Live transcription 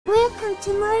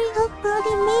to Mario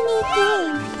Party mini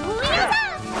game.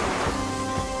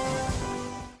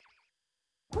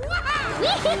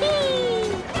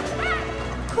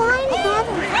 Coin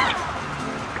battle.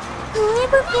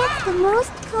 Whoever gets the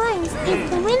most coins is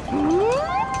the winner.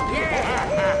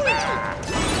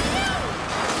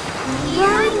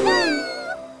 Round 1.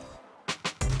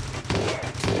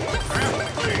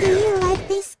 Do you like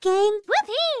this game?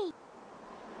 Whoopee!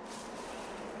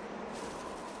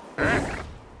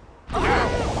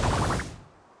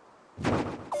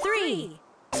 3,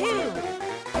 2,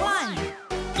 1,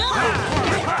 go!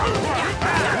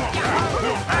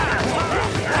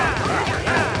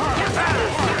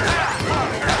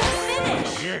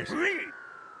 Finish! Yes.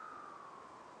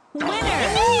 Winner!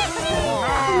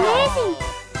 Amazing!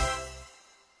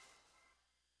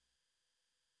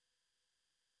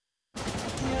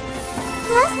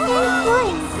 Plus 10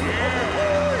 coins.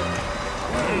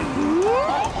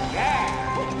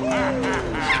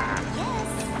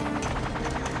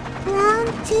 Round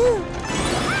 2.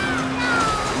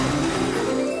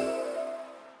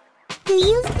 Do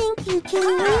you think you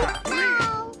can win?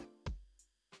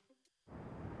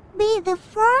 Be the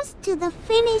first to the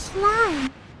finish line.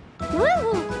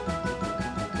 Woo!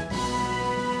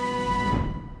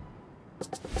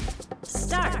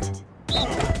 Start!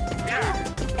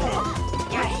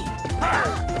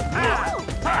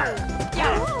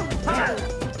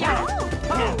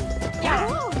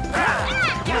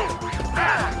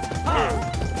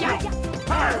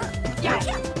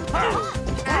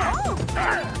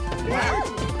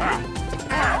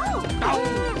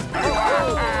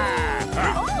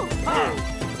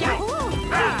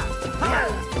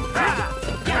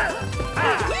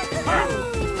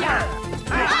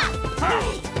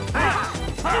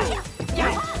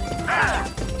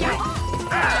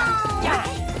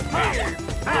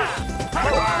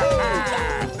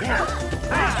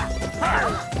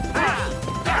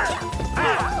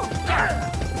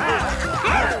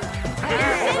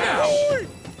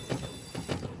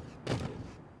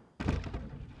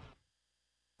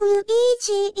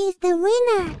 Luigi is the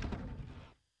winner.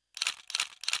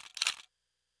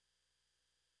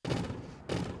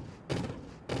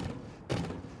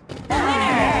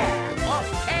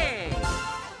 Okay.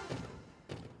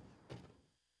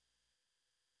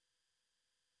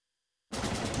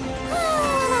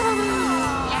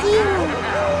 Zero.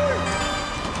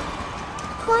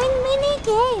 Coin mini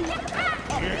game.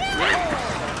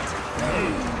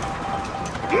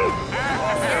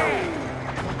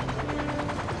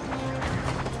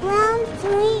 Round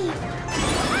 3.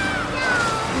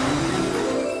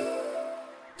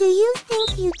 Do you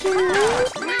think you can win?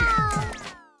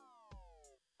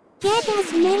 Get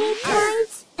as many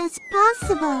points as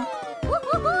possible.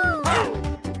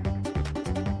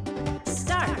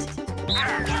 Start!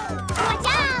 Watch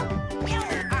out!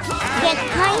 Get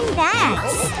coin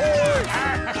backs.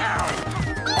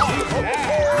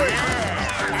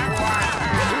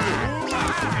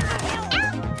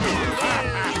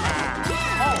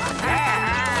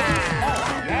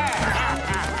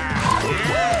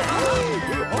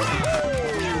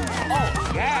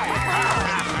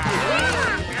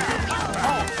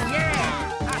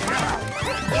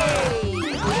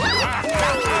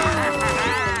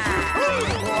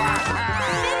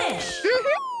 Finish!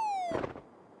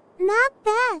 Not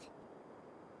bad.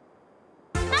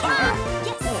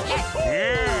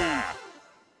 Yeah.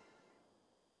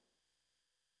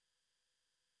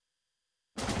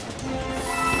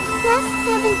 Plus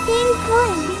 17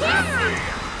 coins.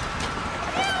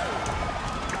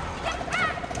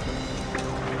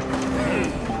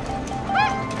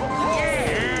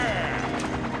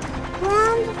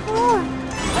 Round 4.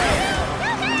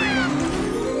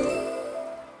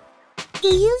 Do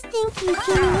you think you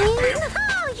can win?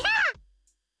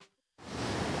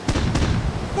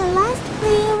 The last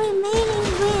player remaining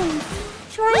wins.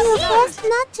 Try your best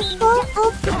not to fall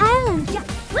off the island.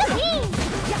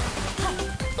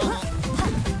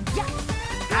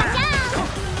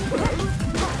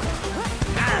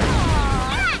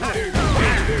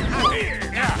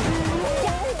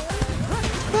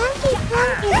 Donkey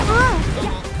Kong is off.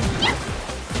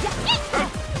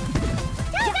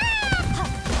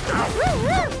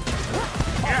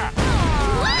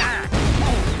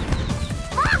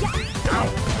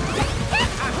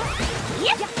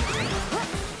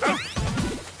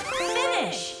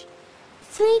 Finish!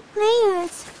 3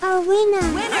 players are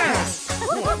winners. Winners!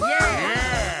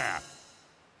 Yeah.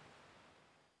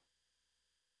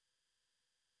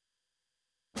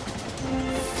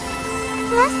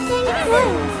 Plus 10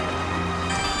 coins.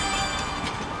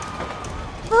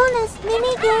 Bonus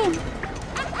mini game.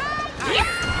 Yeah.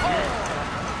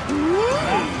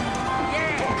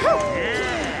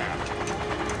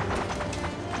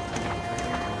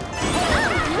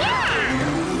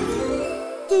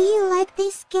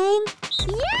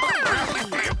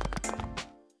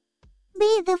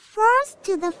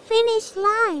 finish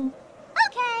line.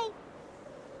 Okay.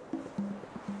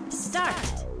 Start.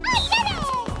 I did it!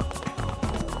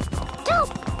 Go!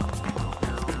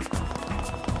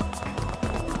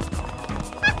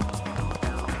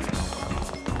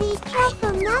 Be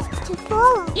careful not to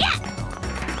fall. Yeah!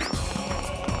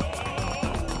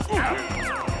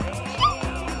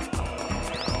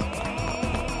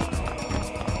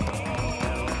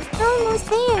 Almost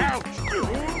there. Ouch!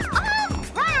 All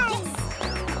right!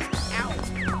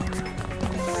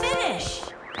 Finish.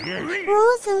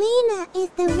 Rosalina is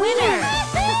the winner.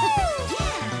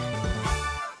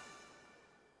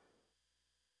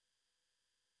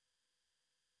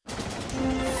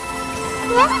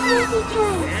 Let's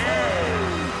return.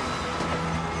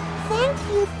 Thank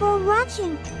you for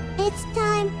watching. It's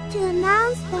time to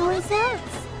announce the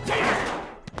results.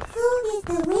 Who is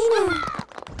the winner?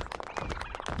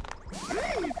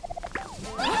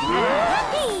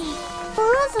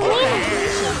 Rosalina.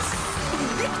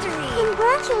 Victory!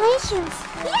 Congratulations.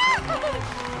 Yeah!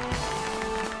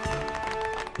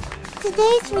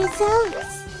 Today's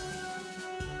results.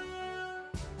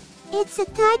 It's a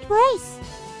tight race.